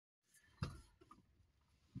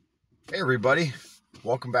Hey everybody,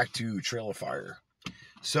 welcome back to Trail of Fire.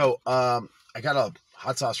 So, I got a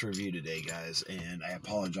hot sauce review today, guys, and I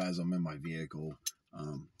apologize. I'm in my vehicle.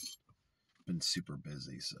 Been super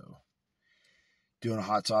busy, so doing a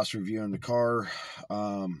hot sauce review in the car.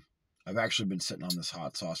 I've actually been sitting on this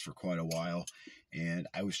hot sauce for quite a while, and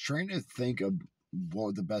I was trying to think of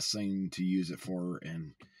what the best thing to use it for,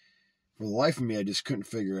 and for the life of me, I just couldn't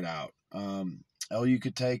figure it out. El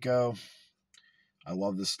Yucateco. I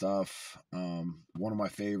love this stuff. One of my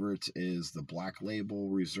favorites is the Black Label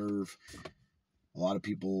Reserve. A lot of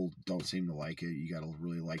people don't seem to like it. You got to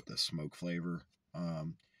really like the smoke flavor.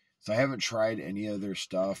 So I haven't tried any of their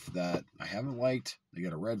stuff that I haven't liked. They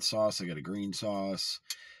got a red sauce. They got a green sauce.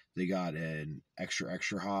 They got an extra,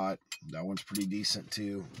 extra hot. That one's pretty decent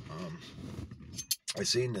too. I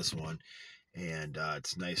seen this one, and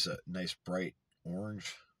it's nice, nice bright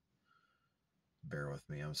orange. Bear with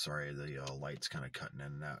me. I'm sorry. The light's kind of cutting in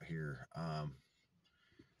and out here. Let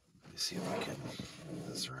me see if I can move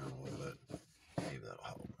this around a little bit. Maybe that'll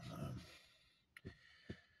help.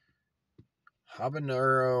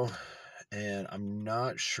 Habanero, and I'm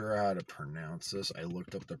not sure how to pronounce this. I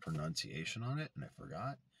looked up the pronunciation on it, and I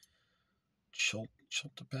forgot.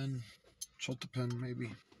 Chiltepin,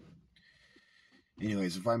 maybe.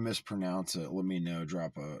 Anyways, if I mispronounce it, let me know.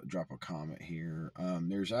 Drop a comment here.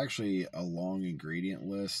 There's actually a long ingredient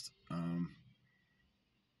list.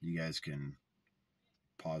 You guys can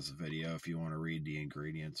pause the video if you want to read the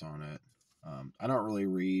ingredients on it. I don't really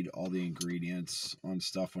read all the ingredients on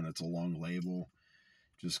stuff when it's a long label,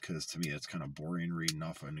 just because to me it's kind of boring reading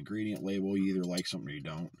off an ingredient label. You either like something or you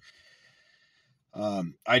don't.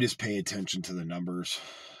 I just pay attention to the numbers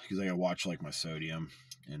because I gotta watch like my sodium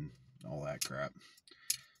and all that crap.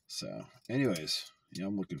 So anyways,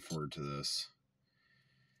 I'm looking forward to this.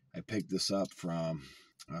 I picked this up from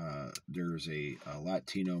there's a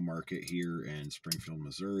Latino market here in Springfield,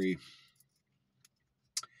 Missouri,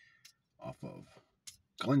 off of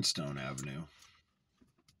Glenstone Avenue.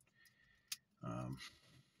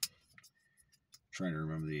 Trying to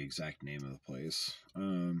remember the exact name of the place.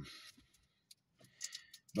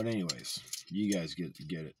 But anyways, you guys get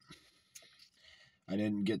it. I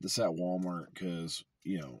didn't get this at Walmart because,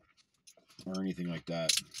 or anything like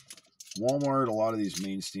that. Walmart, a lot of these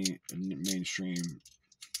mainstream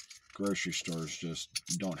grocery stores just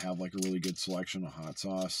don't have like a really good selection of hot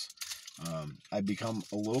sauce. I've become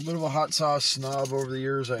a little bit of a hot sauce snob over the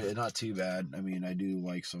years. Not too bad. I mean, I do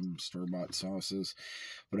like some store-bought sauces,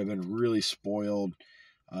 but I've been really spoiled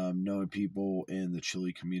knowing people in the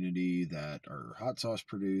chili community that are hot sauce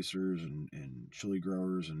producers and chili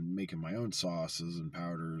growers and making my own sauces and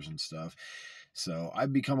powders and stuff. So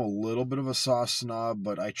I've become a little bit of a sauce snob,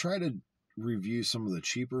 but I try to review some of the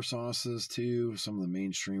cheaper sauces too, some of the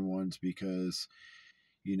mainstream ones, because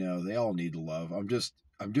they all need love. I'm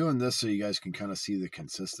doing this so you guys can kind of see the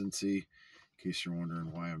consistency, in case you're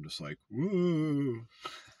wondering why I'm just like, woo.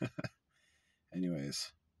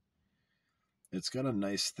 Anyways, it's got a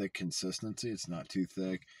nice thick consistency. It's not too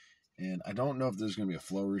thick. And I don't know if there's going to be a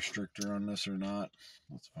flow restrictor on this or not.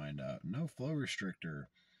 Let's find out. No flow restrictor.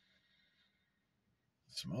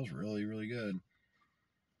 It smells really, really good.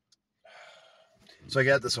 So I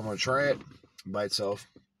got this. I'm going to try it by itself.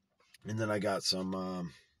 And then I got some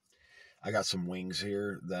wings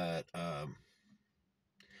here that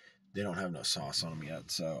they don't have no sauce on them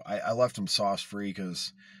yet. So I left them sauce free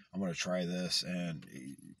because I'm going to try this. And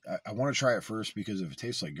I want to try it first because if it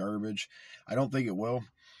tastes like garbage, I don't think it will.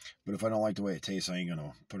 But if I don't like the way it tastes, I ain't going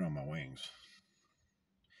to put it on my wings.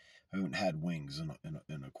 I haven't had wings in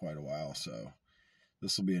quite a while, so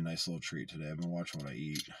this will be a nice little treat today. I've been watching what I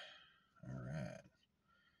eat. All right.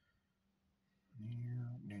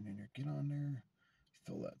 Get on there.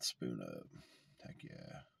 Fill that spoon up. Heck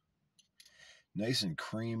yeah. Nice and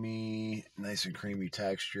creamy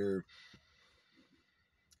texture.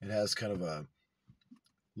 It has kind of a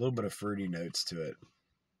little bit of fruity notes to it.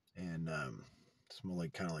 And smell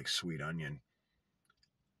like kind of like sweet onion.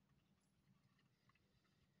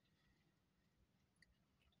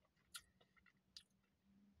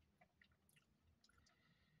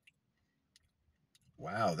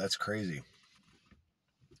 Wow, that's crazy.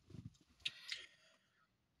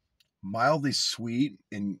 Mildly sweet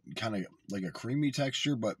and kind of like a creamy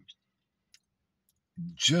texture, but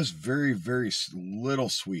just very, very little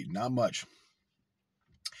sweet. Not much.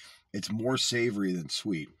 It's more savory than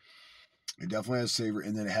sweet. It definitely has savor,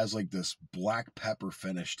 and then it has like this black pepper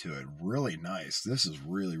finish to it. Really nice. This is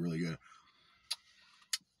really, really good.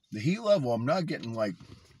 The heat level, I'm not getting like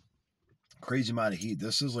crazy amount of heat.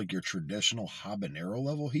 This is like your traditional habanero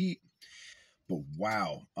level heat. But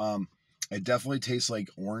wow. It definitely tastes like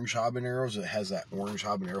orange habaneros. It has that orange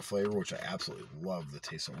habanero flavor, which I absolutely love the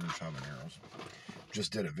taste of orange habaneros.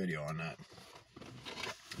 Just did a video on that.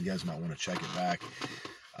 You guys might want to check it back.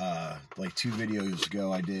 Like 2 videos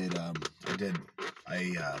ago, I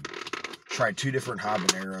tried 2 different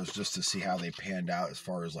habaneros just to see how they panned out as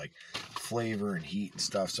far as like flavor and heat and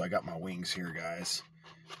stuff. So I got my wings here, guys,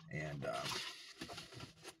 and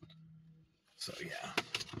so yeah,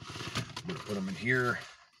 I'm gonna put them in here.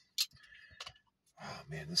 Oh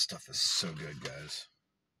man, this stuff is so good, guys.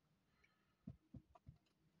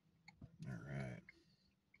 All right.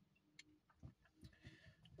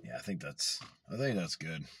 Yeah, I think that's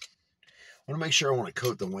good. I want to make sure I want to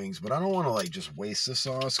coat the wings, but I don't want to like just waste the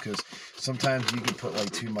sauce, because sometimes you can put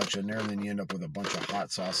like too much in there and then you end up with a bunch of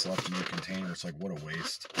hot sauce left in your container. It's like, what a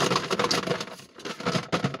waste.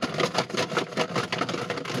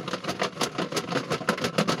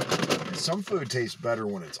 And some food tastes better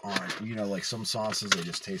when it's on. You know, like some sauces, they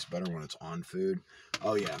just taste better when it's on food.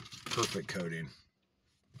 Oh yeah, perfect coating.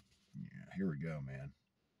 Yeah, here we go, man.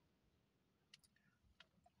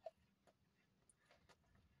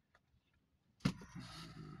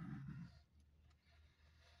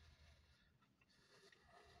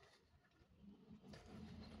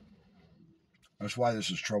 That's why this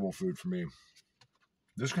is trouble food for me.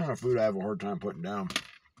 This kind of food I have a hard time putting down.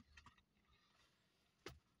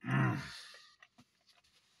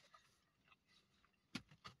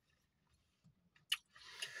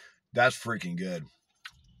 That's freaking good.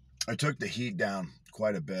 I took the heat down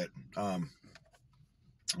quite a bit. I'm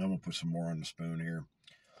going to put some more on the spoon here.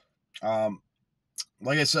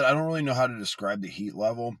 Like I said, I don't really know how to describe the heat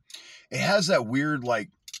level. It has that weird, like,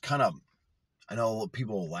 kind of, I know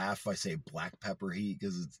people laugh if I say black pepper heat,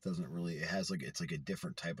 because it doesn't really, it has like, it's like a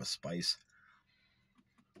different type of spice.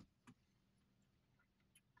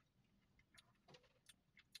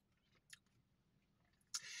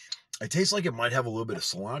 It tastes like it might have a little bit of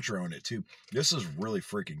cilantro in it too. This is really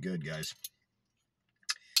freaking good, guys.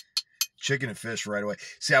 Chicken and fish right away.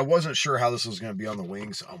 See, I wasn't sure how this was going to be on the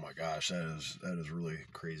wings. Oh my gosh, that is really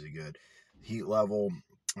crazy good. Heat level.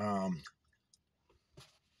 I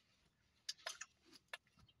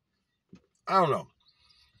don't know.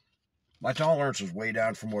 My tolerance is way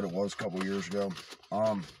down from what it was a couple years ago.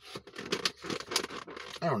 I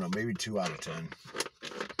don't know, maybe 2 out of 10.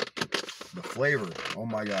 The flavor, oh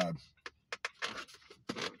my god.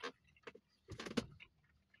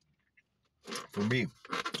 For me,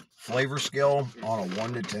 flavor scale on a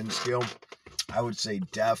 1 to 10 scale, I would say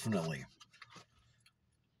definitely.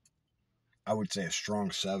 I would say a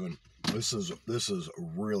strong 7. This is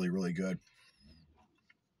really, really good.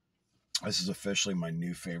 This is officially my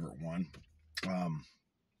new favorite one.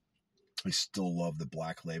 I still love the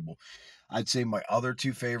Black Label. I'd say my other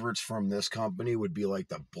 2 favorites from this company would be like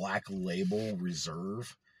the Black Label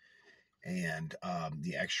Reserve and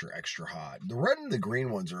the extra hot. The red and the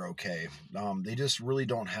green ones are okay. They just really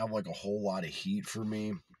don't have like a whole lot of heat for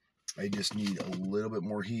me. I just need a little bit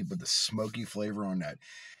more heat, but the smoky flavor on that,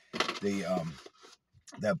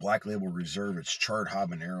 that Black Label Reserve, it's charred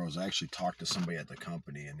habaneros. I actually talked to somebody at the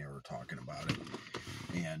company and they were talking about it,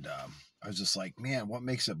 and I was just like, man, what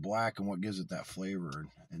makes it black and what gives it that flavor?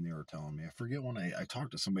 And they were telling me, I forget when I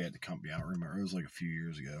talked to somebody at the company. I don't remember. It was like a few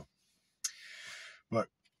years ago. But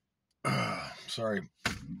sorry.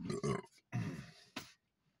 All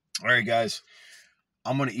right, guys.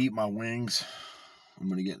 I'm going to eat my wings. I'm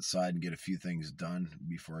going to get inside and get a few things done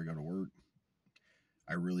before I go to work.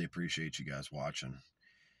 I really appreciate you guys watching.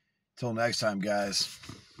 Till next time, guys.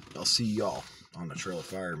 I'll see y'all on the Trail of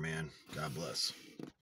Fire, man. God bless.